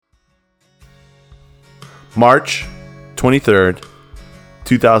March 23rd,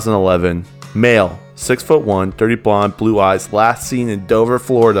 2011. Male, 6'1", dirty blonde, blue eyes. Last seen in Dover,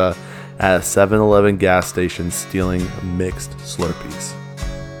 Florida, at a 7-Eleven gas station stealing mixed Slurpees.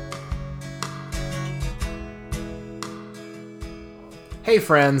 Hey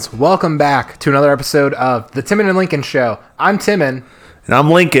friends, welcome back to another episode of the Timon and Lincoln Show. I'm Timon. And I'm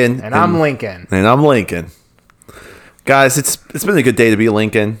Lincoln. And I'm Lincoln. And I'm Lincoln. Guys, it's been a good day to be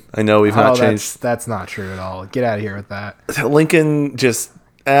Lincoln. I know we've not changed. That's not true at all. Get out of here with that. Lincoln,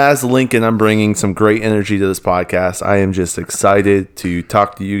 as Lincoln, I'm bringing some great energy to this podcast. I am just excited to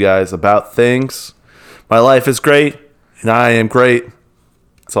talk to you guys about things. My life is great, and I am great.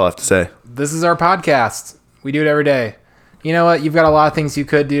 That's all I have to say. This is our podcast. We do it every day. You know what? You've got a lot of things you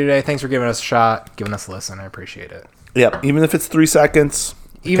could do today. Thanks for giving us a shot, giving us a listen. I appreciate it. Yep, even if it's 3 seconds.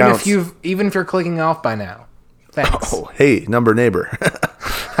 Even if you're clicking off by now. Thanks. Oh, hey, number neighbor.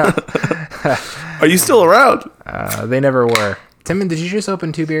 Are you still around? They never were. Timon, did you just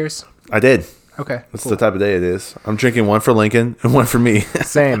open 2 beers? I did. Okay. That's the type of day it is. I'm drinking one for Lincoln and one for me.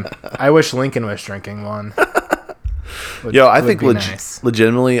 Same. I wish Lincoln was drinking one. I think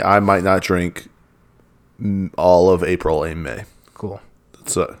legitimately I might not drink all of April and May. Cool.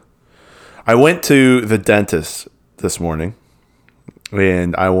 So I went to the dentist this morning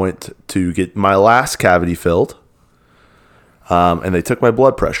and I went to get my last cavity filled. And they took my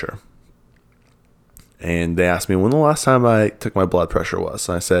blood pressure. And they asked me when the last time I took my blood pressure was.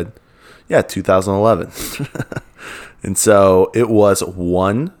 And I said, 2011. And so it was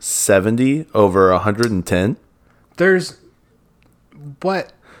 170 over 110.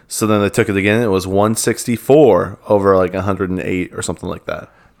 What? So then they took it again. It was 164 over like 108 or something like that.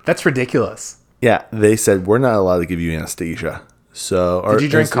 That's ridiculous. Yeah. They said, we're not allowed to give you anesthesia. So did you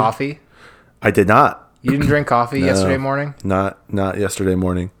drink coffee? I did not. You didn't drink coffee yesterday morning? Not yesterday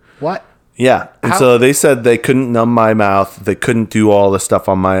morning. What? Yeah. And so they said they couldn't numb my mouth. They couldn't do all the stuff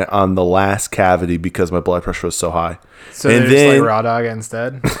on the last cavity because my blood pressure was so high. So and they just like raw dog it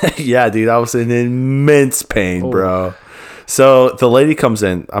instead? Yeah, dude. I was in immense pain, bro. So the lady comes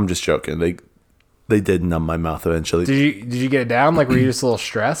in. I'm just joking. They did numb my mouth eventually. Did you get it down? Like, were you just a little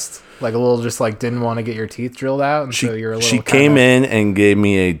stressed? Like a little just like didn't want to get your teeth drilled out? And so you're a little she came in and gave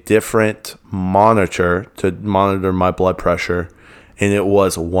me a different monitor to monitor my blood pressure. And it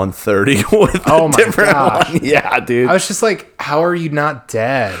was 130 with a different one. Yeah, dude. I was just like, how are you not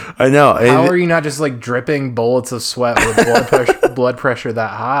dead? I know. How are you not just like dripping bullets of sweat with blood pressure that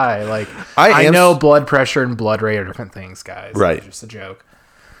high? Like, I know blood pressure and blood rate are different things, guys. Right. It's just a joke.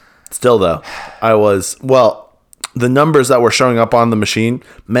 Still, though, the numbers that were showing up on the machine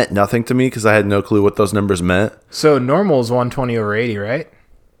meant nothing to me because I had no clue what those numbers meant. So normal is 120 over 80, right?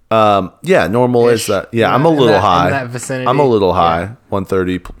 Normal is that. Yeah, I'm a little high. In that vicinity. I'm a little high.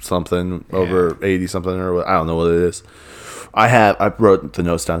 130 something over 80 something, or I don't know what it is. I wrote the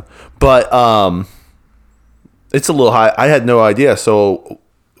notes down, but it's a little high. I had no idea. So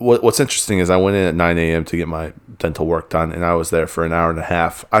what's interesting is I went in at 9 a.m. to get my dental work done, and I was there for an hour and a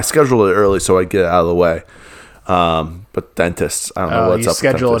half. I scheduled it early so I'd get it out of the way. But dentists, I don't know what's up with dentists. You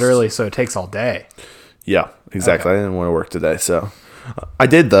schedule it early so it takes all day. Yeah, exactly. Okay. I didn't want to work today, so. I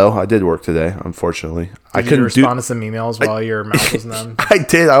did, though. I did work today, unfortunately. I couldn't respond to some emails while your mouth was numb? I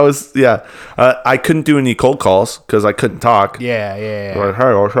did. I couldn't do any cold calls because I couldn't talk. Yeah. Like,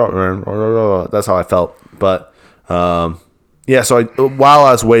 hey, what's up, man? That's how I felt. But, so while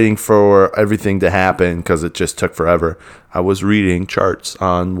I was waiting for everything to happen, because it just took forever, I was reading charts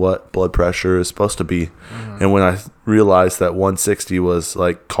on what blood pressure is supposed to be. Mm-hmm. And when I realized that 160 was,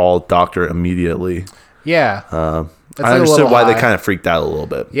 like, call doctor immediately. Yeah. I understood why they kind of freaked out a little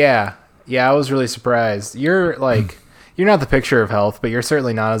bit. Yeah, I was really surprised. You're like, you're not the picture of health, but you're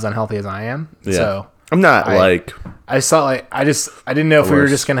certainly not as unhealthy as I am. Yeah. So I'm not I didn't know if we were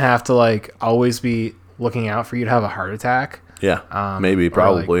just gonna have to like always be looking out for you to have a heart attack. Yeah, maybe,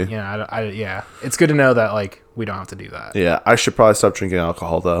 probably. Like, it's good to know that like we don't have to do that. Yeah, I should probably stop drinking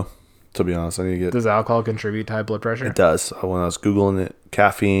alcohol though. To be honest, I need to get. Does alcohol contribute to high blood pressure? It does. When I was Googling it,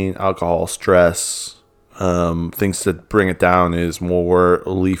 caffeine, alcohol, stress. Things to bring it down is more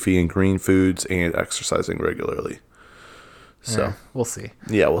leafy and green foods and exercising regularly. So we'll see.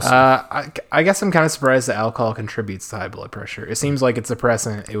 Yeah, we'll see. I guess I'm kind of surprised that alcohol contributes to high blood pressure. It seems like it's a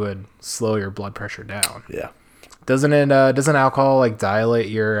depressant. It would slow your blood pressure down. Yeah. Doesn't alcohol like dilate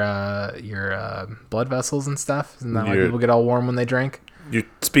your blood vessels and stuff? Isn't that why people get all warm when they drink? You're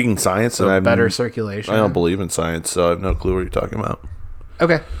speaking science, so and better circulation. I don't believe in science, so I have no clue what you're talking about.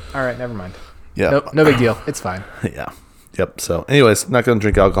 Okay. All right. Never mind. Yeah. No big deal. It's fine. Yeah. Yep. So, anyways, not going to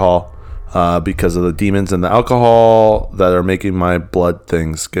drink alcohol because of the demons and the alcohol that are making my blood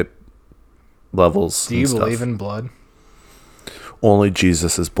things get levels. Do you believe in blood? Only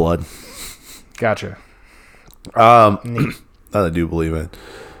Jesus' blood. Gotcha. That I do believe in.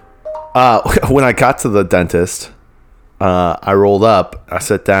 When I got to the dentist, I rolled up, I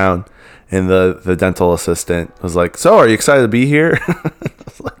sat down, and the dental assistant was like, "So, are you excited to be here?" I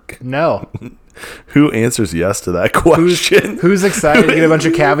was like, no. Who answers yes to that question? Who's excited to get a bunch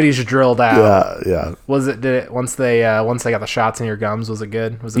of cavities drilled out? Yeah. Did it once they got the shots in your gums? Was it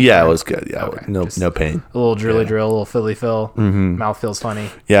good? Was it? Yeah, it was good. Yeah, okay. No pain. A little drilly drill, a little filly fill. Mm-hmm. Mouth feels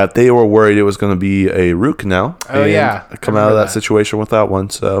funny. Yeah, they were worried it was going to be a root canal. Oh yeah, I come out of that situation without one.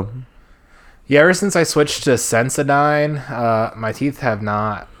 So yeah, ever since I switched to Sensodyne, my teeth have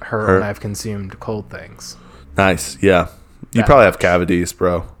not hurt when I've consumed cold things. Nice. Yeah, you probably have cavities,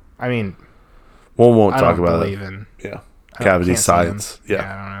 bro. I mean. We won't talk about it. Cavity science.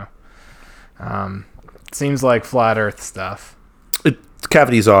 Yeah, I don't know. Seems like flat Earth stuff.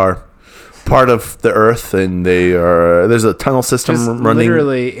 Cavities are part of the Earth, and they are. There's a tunnel system just running.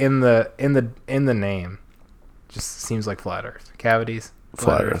 Literally in the name, just seems like flat Earth. Cavities.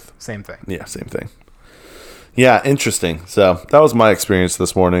 Flat Earth. Same thing. Yeah, same thing. Yeah, interesting. So that was my experience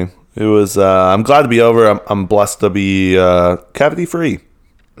this morning. It was. I'm glad to be over. I'm blessed to be cavity free.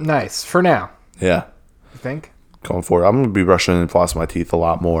 Nice for now. Yeah. You think? Going forward, I'm going to be brushing and flossing my teeth a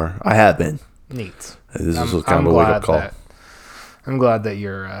lot more. I have been. Neat. This was kind of a wake-up call. I'm glad that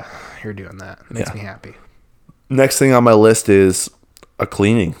you're doing that. It makes me happy. Next thing on my list is a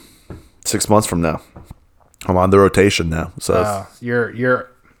cleaning. 6 months from now. I'm on the rotation now. So you're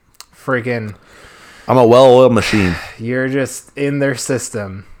freaking... I'm a well-oiled machine. You're just in their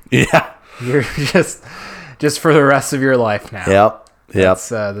system. Yeah. You're just for the rest of your life now. Yep.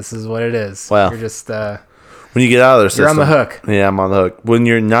 This is what it is. Well, you're just when you get out of their system, you're on the hook. Yeah, I'm on the hook. When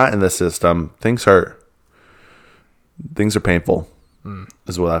you're not in the system, things hurt. Things are painful.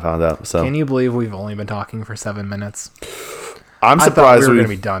 Is what I found out. So, can you believe we've only been talking for 7 minutes? I'm surprised we were going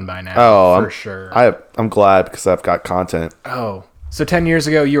to be done by now. Oh, for sure. I'm glad because I've got content. Oh, so 10 years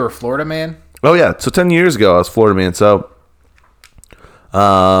ago you were a Florida man? Oh yeah, so 10 years ago I was Florida man. So,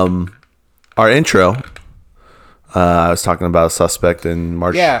 our intro. I was talking about a suspect in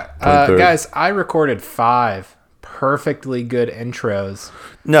March. Yeah, guys, I recorded 5 perfectly good intros.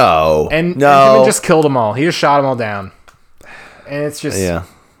 And Timon just killed them all. He just shot them all down. And it's just... Yeah.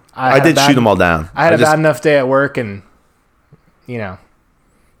 I did shoot them all down. I had a bad enough day at work and, Let's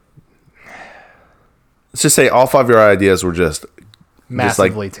just say all 5 of your ideas were just...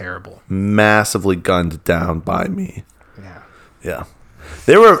 massively terrible. Massively gunned down by me. Yeah. Yeah.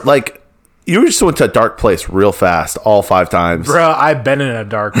 They were like... You just went to a dark place real fast, all 5 times. Bro, I've been in a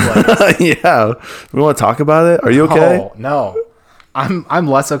dark place. Yeah. We want to talk about it? Are you okay? No. I'm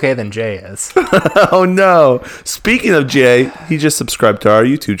less okay than Jay is. Oh, no. Speaking of Jay, he just subscribed to our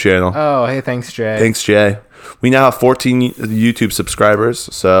YouTube channel. Oh, hey, thanks, Jay. Thanks, Jay. We now have 14 YouTube subscribers,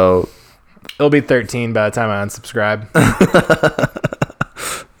 so... It'll be 13 by the time I unsubscribe.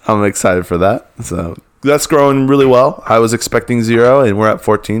 I'm excited for that, so... That's growing really well. I was expecting 0, and we're at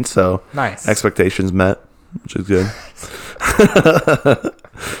 14, so nice. Expectations met, which is good.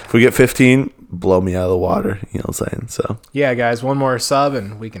 If we get 15, blow me out of the water. You know what I'm saying? So yeah, guys, one more sub,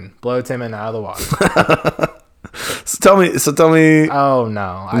 and we can blow Timon out of the water. So tell me. Oh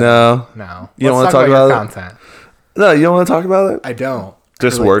no, no. You don't want to talk about content. No, you don't want to talk about it. I don't.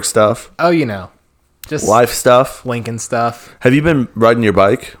 Just work stuff. Oh, just life stuff. Lincoln stuff. Have you been riding your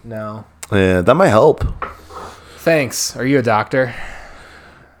bike? No. Yeah, that might help. Thanks. Are you a doctor?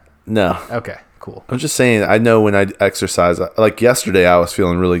 No. Okay, cool. I'm just saying, I know when I exercise, like yesterday, I was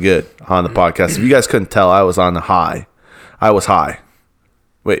feeling really good on the podcast. If you guys couldn't tell, I was on the high. I was high.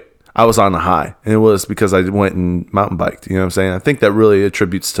 Wait, I was on the high. And it was because I went and mountain biked. You know what I'm saying? I think that really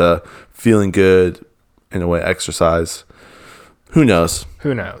attributes to feeling good, in a way, exercise. Who knows?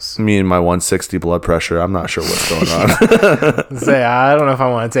 Me and my 160 blood pressure. I'm not sure what's going on. I don't know if I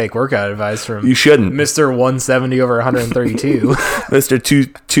want to take workout advice from you shouldn't. Mr. 170 over 132. Mr.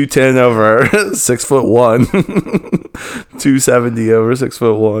 210 over 6'1". 270 over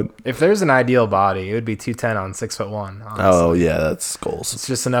 6'1". If there's an ideal body, it would be 210 on 6'1". Honestly. Oh yeah, that's goals. It's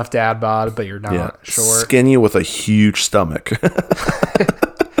just enough dad bod, but you're not short. Skinny with a huge stomach.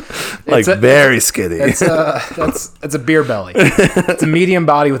 Very skinny. It's a beer belly. It's a medium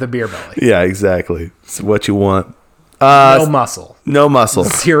body with a beer belly. Yeah, exactly. It's what you want. No muscle. No muscle.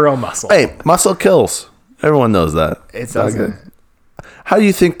 0 muscle. Hey, muscle kills. Everyone knows that. It doesn't. How do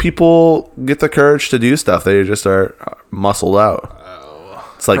you think people get the courage to do stuff? They just are muscled out.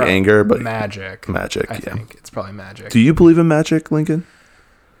 Oh, it's like anger, but magic. I think it's probably magic. Do you believe in magic, Lincoln?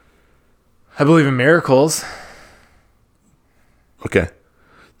 I believe in miracles. Okay.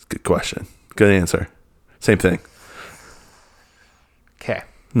 Good question. Good answer. Same thing. Okay.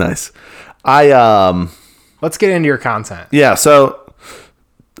 Nice. Let's get into your content. Yeah. So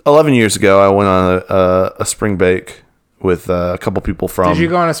 11 years ago, I went on a spring break with a couple people from. Did you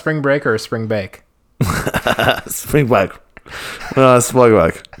go on a spring break or a spring bake? Spring break. No, spring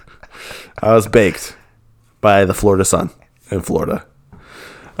break. I was baked by the Florida sun in Florida.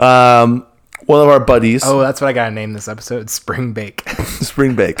 One of our buddies. Oh, that's what I gotta name this episode. Spring Bake.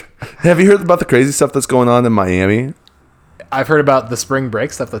 Spring Bake. Have you heard about the crazy stuff that's going on in Miami? I've heard about the spring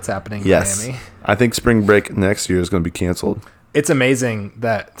break stuff that's happening in Miami. I think spring break next year is going to be canceled. It's amazing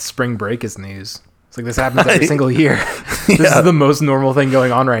that spring break is news. It's like this happens every single year. This is the most normal thing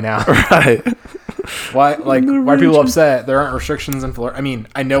going on right now. Right. Why are people upset? There aren't restrictions in Florida. I mean,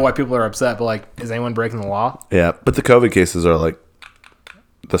 I know why people are upset, but like, is anyone breaking the law? Yeah, but the COVID cases are like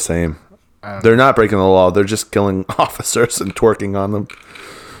the same. They're not breaking the law. They're just killing officers and twerking on them.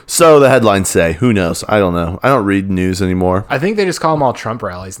 So the headlines say. Who knows? I don't know. I don't read news anymore. I think they just call them all Trump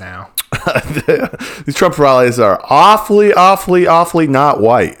rallies now. These Trump rallies are awfully not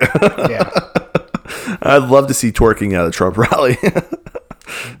white. Yeah. I'd love to see twerking at a Trump rally.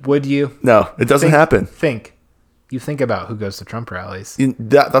 Would you? No, it doesn't happen. You think about who goes to Trump rallies.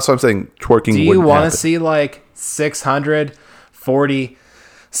 That's what I'm saying. Twerking. Do you want to see like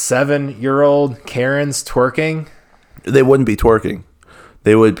 647-year-old Karens twerking? They wouldn't be twerking.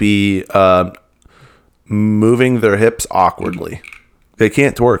 They would be moving their hips awkwardly. They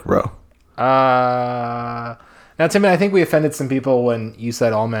can't twerk, bro. Now, Timon, I think we offended some people when you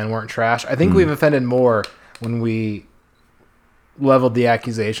said all men weren't trash. I think we've offended more when we leveled the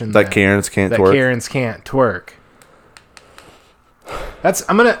accusation that Karens can't twerk. That Karens can't twerk.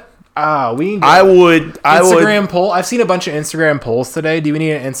 Instagram poll. I've seen a bunch of Instagram polls today. Do we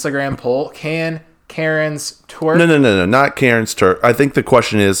need an Instagram poll? Can Karens twerk? No, not Karens twerk. I think the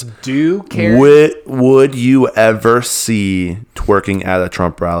question is, would you ever see twerking at a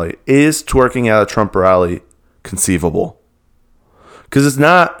Trump rally? Is twerking at a Trump rally conceivable? Because it's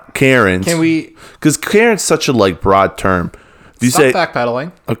not Karens. Because Karen's such a broad term. Do you say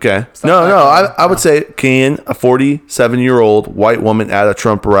backpedaling? Okay. I would say, can a 47-year-old white woman at a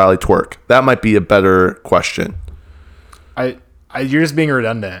Trump rally twerk? That might be a better question. You're just being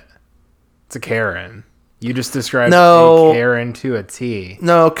redundant. It's a Karen. You just described a Karen to a T.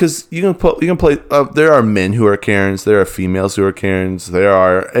 No, because you can play. There are men who are Karens. There are females who are Karens. There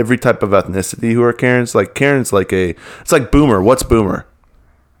are every type of ethnicity who are Karens. Like Karen's it's like boomer. What's boomer?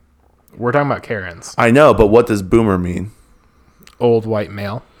 We're talking about Karens. I know, but what does boomer mean? Old white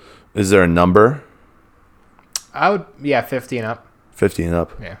male. Is there a number? 50 and up. 50 and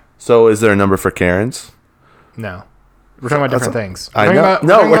up. Yeah. So is there a number for Karens? No. We're talking about different things. We're talking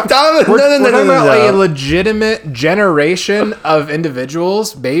about a legitimate generation of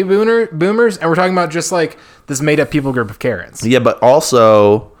individuals, baby boomers, and we're talking about just like this made up people group of Karens. Yeah, but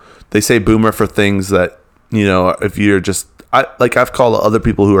also they say boomer for things that, if you're just, I've called other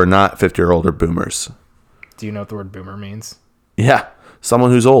people who are not 50 or older boomers. Do you know what the word boomer means? Yeah,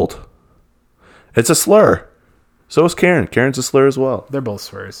 someone who's old. It's a slur. So is Karen. Karen's a slur as well. They're both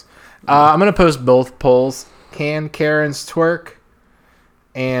slurs. I'm going to post both polls. Can Karens twerk?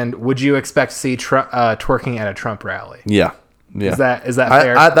 And would you expect to see twerking at a Trump rally? Yeah. Is that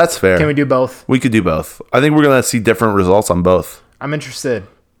fair? That's fair. Can we do both? We could do both. I think we're going to see different results on both. I'm interested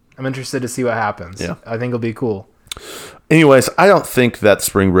to see what happens. Yeah. I think it'll be cool. Anyways, I don't think that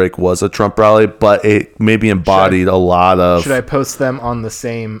spring break was a Trump rally, but it maybe embodied a lot of... Should I post them on the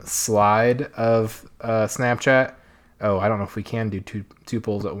same slide of Snapchat? Oh, I don't know if we can do two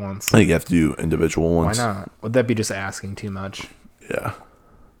polls at once. I think you have to do individual ones. Why not? Would that be just asking too much? Yeah.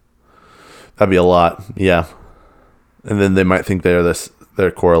 That'd be a lot. Yeah. And then they might think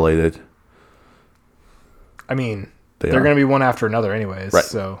they're correlated. I mean, they're going to be one after another anyways. Right.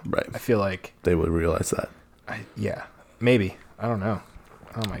 So right. I feel like they would realize that. Yeah. Maybe. I don't know.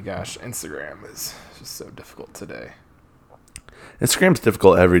 Oh my gosh. Instagram is just so difficult today. Instagram's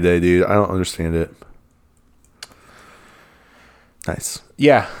difficult every day, dude. I don't understand it. Nice.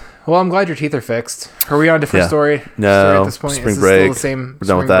 Yeah. Well, I'm glad your teeth are fixed. Are we on a different story? No. At this point? Spring break. Still the same We're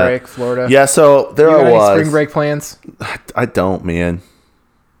done with spring that. break, Florida? Yeah, so there I was. Any spring break plans? I don't, man.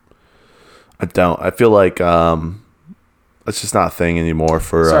 I don't. I feel like it's just not a thing anymore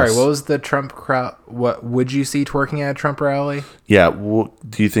for us. Sorry, what was the Trump crowd? What would you see twerking at a Trump rally? Yeah. Do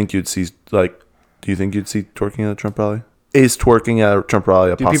you think you'd see twerking at a Trump rally? Is twerking at a Trump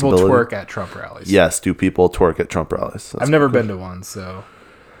rally a possibility? Do people twerk at Trump rallies? Yes. Do people twerk at Trump rallies? I've never been to one, so.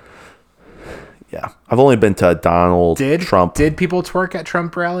 Yeah. I've only been to Donald Trump. Did people twerk at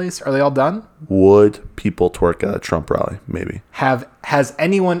Trump rallies? Are they all done? Would people twerk at a Trump rally? Maybe. Has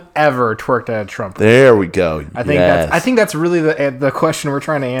anyone ever twerked at a Trump rally? There we go. I think that's really the question we're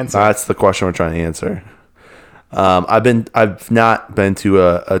trying to answer. That's the question we're trying to answer. I've not been to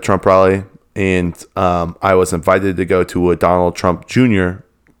a Trump rally, and I was invited to go to a Donald Trump Jr.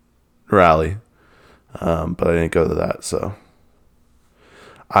 rally, but I didn't go to that. So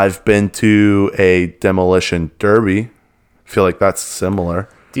I've been to a demolition derby. I feel like that's similar.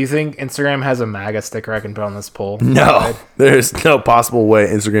 Do you think Instagram has a MAGA sticker I can put on this poll? No, there's no possible way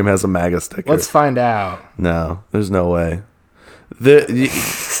Instagram has a MAGA sticker. Let's find out. No, there's no way. Do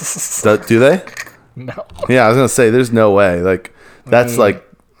they? No. Yeah, I was gonna say there's no way. Like that's like.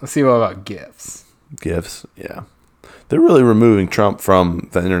 Let's see what about GIFs. GIFs, yeah. They're really removing Trump from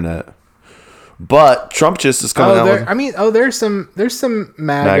the internet. But Trump just is coming out with... there's some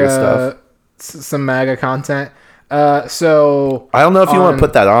MAGA stuff. Some MAGA content. So I don't know if you want to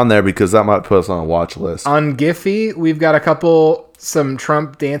put that on there because that might put us on a watch list. On Giphy, we've got some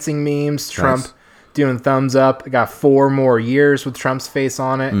Trump dancing memes, Trump doing thumbs up. Got 4 more years with Trump's face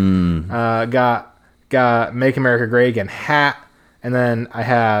on it. Got Make America Great Again hat. And then I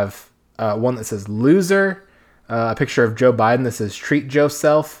have one that says loser, a picture of Joe Biden that says treat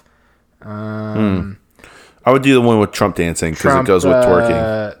yourself. I would do the one with Trump dancing because it goes with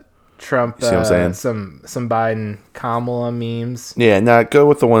twerking. Trump, you see what I'm saying? Some Biden Kamala memes. Yeah, go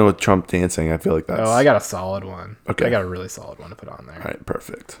with the one with Trump dancing. I feel like that's... Oh, I got a solid one. Okay. I got a really solid one to put on there. All right,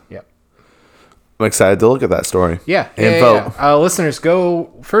 perfect. Yep. I'm excited to look at that story. Yeah. And vote. Yeah. Listeners,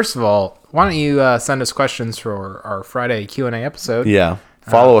 first of all, why don't you send us questions for our Friday Q&A episode? Yeah.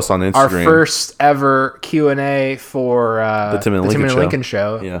 Follow us on Instagram. Our first ever Q&A for the Timon and Lincoln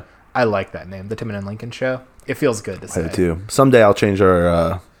Show. Yeah. I like that name, the Timon and Lincoln Show. It feels good to say. I do too. Someday I'll change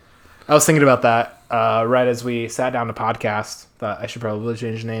our... I was thinking about that right as we sat down to podcast. Thought I should probably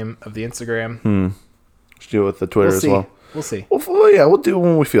change the name of the Instagram. Should do it with the Twitter as well. We'll see. Well, yeah, we'll do it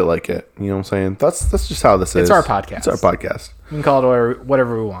when we feel like it. You know what I'm saying? That's just how this is. It's our podcast. It's our podcast. We can call it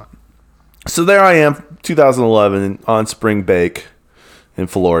whatever we want. So there I am, 2011, on spring break in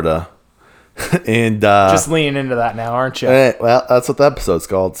Florida. And just leaning into that now, aren't you? Well, that's what the episode's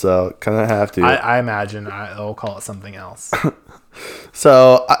called, so kind of have to. I imagine I'll call it something else.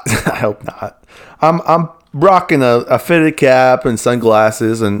 So I hope not. I'm rocking a fitted cap and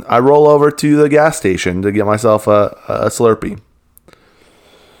sunglasses, and I roll over to the gas station to get myself a Slurpee.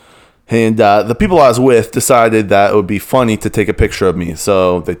 And the people I was with decided that it would be funny to take a picture of me.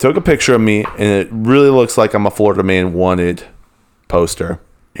 So they took a picture of me, and it really looks like I'm a Florida Man Wanted poster.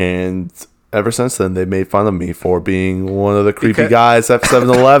 And ever since then, they made fun of me for being one of the creepy guys at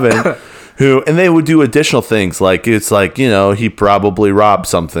 7-Eleven. And they would do additional things like he probably robbed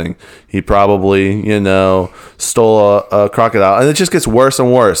something. He probably, stole a crocodile. And it just gets worse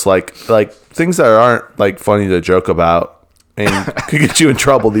and worse. Like things that aren't like funny to joke about and could get you in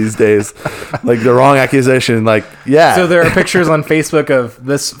trouble these days. Like the wrong accusation. Like, yeah. So there are pictures on Facebook of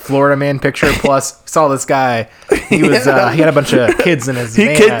this Florida man picture plus saw this guy. He was he had a bunch of kids in his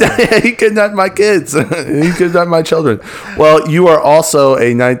van. He kidnapped my kids. He kidnapped my children. Well, you are also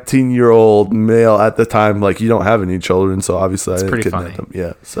a 19-year-old male at the time. Like you don't have any children, so obviously I didn't kidnap them.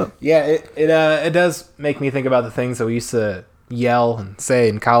 Yeah. So yeah, it does make me think about the things that we used to yell and say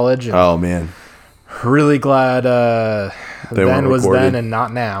in college. And oh man. Really glad then was then and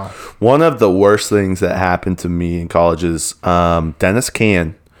not now. One of the worst things that happened to me in college is Dennis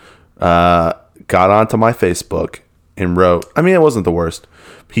Can got onto my Facebook and wrote. I mean, it wasn't the worst.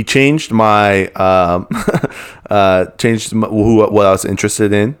 He changed my what I was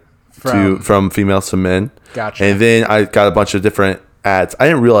interested in from females to men. Gotcha. And then I got a bunch of different ads. I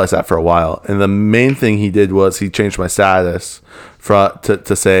didn't realize that for a while. And the main thing he did was he changed my status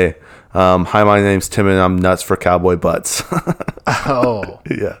to say. Hi, my name's Timon. I'm nuts for cowboy butts. Oh.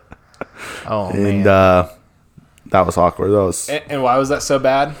 Yeah. Oh, and, man. That was awkward. And why was that so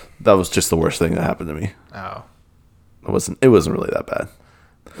bad? That was just the worst thing that happened to me. Oh. It wasn't really that bad.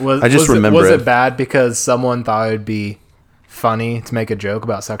 Was it bad because someone thought it would be funny to make a joke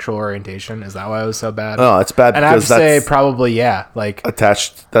about sexual orientation? Is that why it was so bad? No, it's bad and because I have to say probably, yeah. Like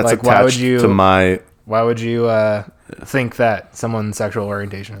attached to my... Why would you think that someone's sexual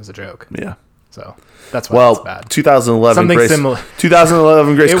orientation is a joke? Yeah. So that's why it's bad. 2011 Something Grace, similar.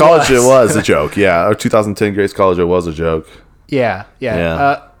 2011 Grace College, it was a joke. Yeah. Or 2010 Grace College, it was a joke. Yeah.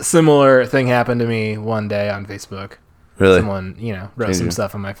 Similar thing happened to me one day on Facebook. Really? Someone, wrote some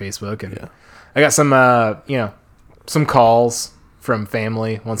stuff on my Facebook, and I got some, some calls from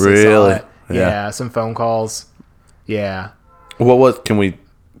family once they saw it. Yeah. Some phone calls. Yeah. Can we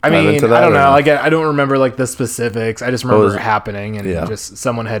I mean, I don't know. Like, I don't remember like the specifics. I just remember it happening, and just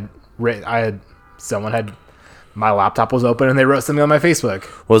someone had written. My laptop was open, and they wrote something on my Facebook.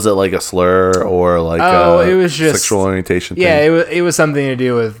 Was it like a slur or like it was just sexual orientation thing? Yeah, it was something to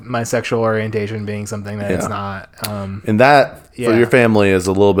do with my sexual orientation being something that it's not. And that for your family is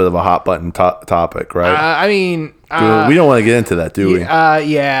a little bit of a hot button topic, right? I mean, we don't want to get into that, do we?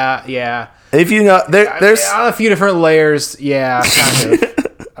 Yeah. If you know, there's on a few different layers. Yeah, kind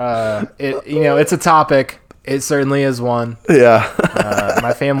of. It's a topic. It certainly is one. Yeah.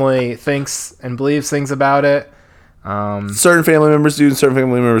 My family thinks and believes things about it. Certain family members do and certain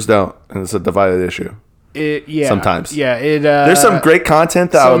family members don't, and it's a divided issue. Sometimes. Yeah. There's some great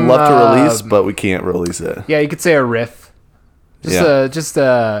content that I would love to release, but we can't release it. Yeah, you could say a riff. Anyways.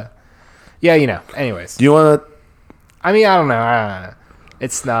 Do you want to? I mean, I don't know.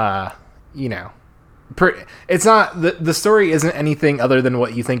 It's not. It's not the story isn't anything other than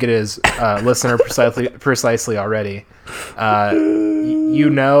what you think it is, listener. Precisely already.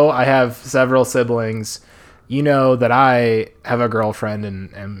 I have several siblings. You know that I have a girlfriend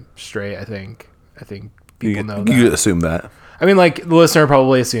and am straight. I think people know that. You assume that. I mean, like, the listener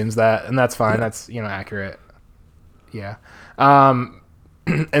probably assumes that, and that's fine. Yeah. That's accurate. Yeah.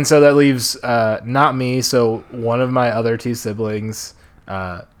 And so that leaves not me. So one of my other two siblings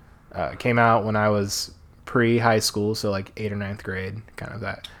came out when I was pre-high school, so like 8th or 9th grade, kind of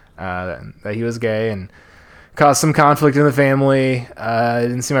that he was gay and caused some conflict in the family. I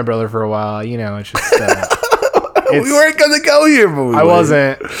didn't see my brother for a while. It's just we weren't gonna go here, but I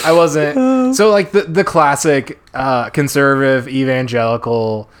wasn't. So like the classic conservative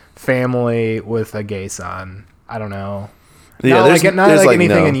evangelical family with a gay son. I don't know. Yeah, not like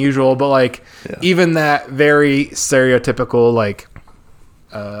anything unusual, but like even that very stereotypical like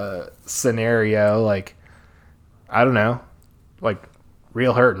scenario, like I don't know, like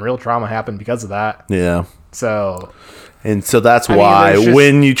real hurt and real trauma happened because of that. Yeah. So that's why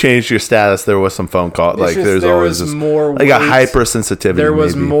when you changed your status, there was some phone call. Like there was more like a hypersensitivity. There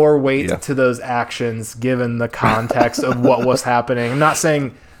was more weight to those actions given the context of what was happening. I'm not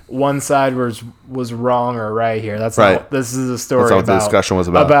saying one side was wrong or right here. That's right. This is a story about the discussion was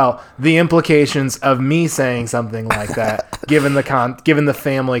about the implications of me saying something like that, given the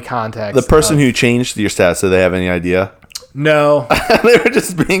family context. The person who changed your status, did they have any idea? No. They were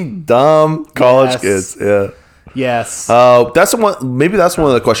just being dumb college kids. Yeah. Yes. That's maybe that's one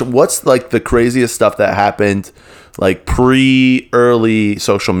of the questions. What's like the craziest stuff that happened like early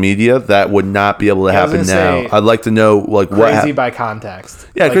social media that would not be able to happen now? I'd like to know like what crazy by context.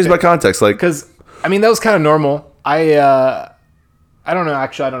 Yeah, like crazy by context. Like, because I mean that was kind of normal. I don't know.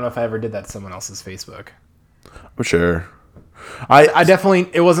 Actually, I don't know if I ever did that to someone else's Facebook. I'm sure. I definitely.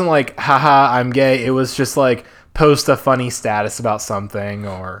 It wasn't like haha I'm gay. It was just like post a funny status about something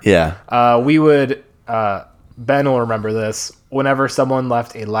or we would. Ben will remember this. Whenever someone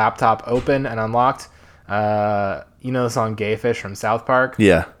left a laptop open and unlocked, the song "Gay Fish" from South Park.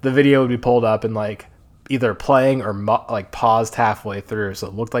 Yeah, the video would be pulled up and like either playing or like paused halfway through, so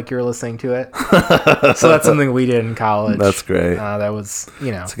it looked like you were listening to it. So that's something we did in college. That's great. That was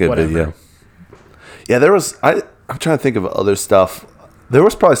it's a good video. Yeah, there was. I'm trying to think of other stuff. There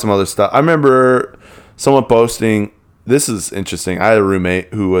was probably some other stuff. I remember someone posting. This is interesting. I had a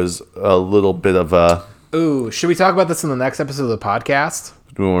roommate who was a little bit of a. Ooh, should we talk about this in the next episode of the podcast?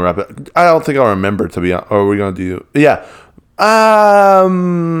 Do we want to wrap it? I don't think I'll remember, to be honest. Or are we going to do... Yeah. I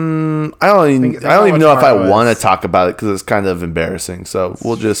don't even know if I want to talk about it because it's kind of embarrassing. So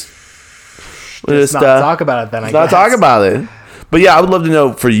we'll just not talk about it then, I guess. Not talk about it. But yeah, I would love to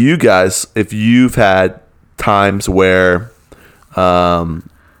know for you guys if you've had times where...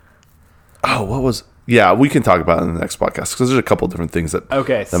 Yeah, we can talk about it in the next podcast because there's a couple different things that.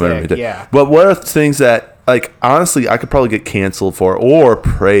 Okay, sick, yeah. But what are things that, like, honestly, I could probably get canceled for or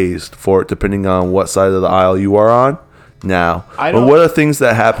praised for it, depending on what side of the aisle you are on now. But what are things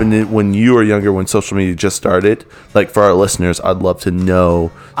that happened when you were younger, when social media just started? Like, for our listeners, I'd love to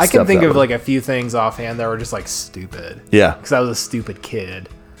know. I can think of like a few things offhand that were just like stupid. Yeah, because I was a stupid kid.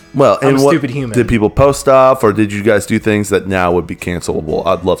 Well, I'm a stupid human. Did people post stuff, or did you guys do things that now would be cancelable?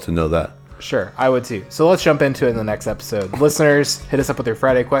 I'd love to know that. Sure, I would too. So let's jump into it in the next episode. Listeners, hit us up with your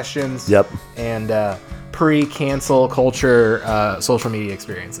Friday questions. Yep. And pre-cancel culture social media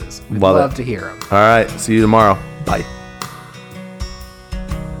experiences. We'd love to hear them. All right. See you tomorrow. Bye.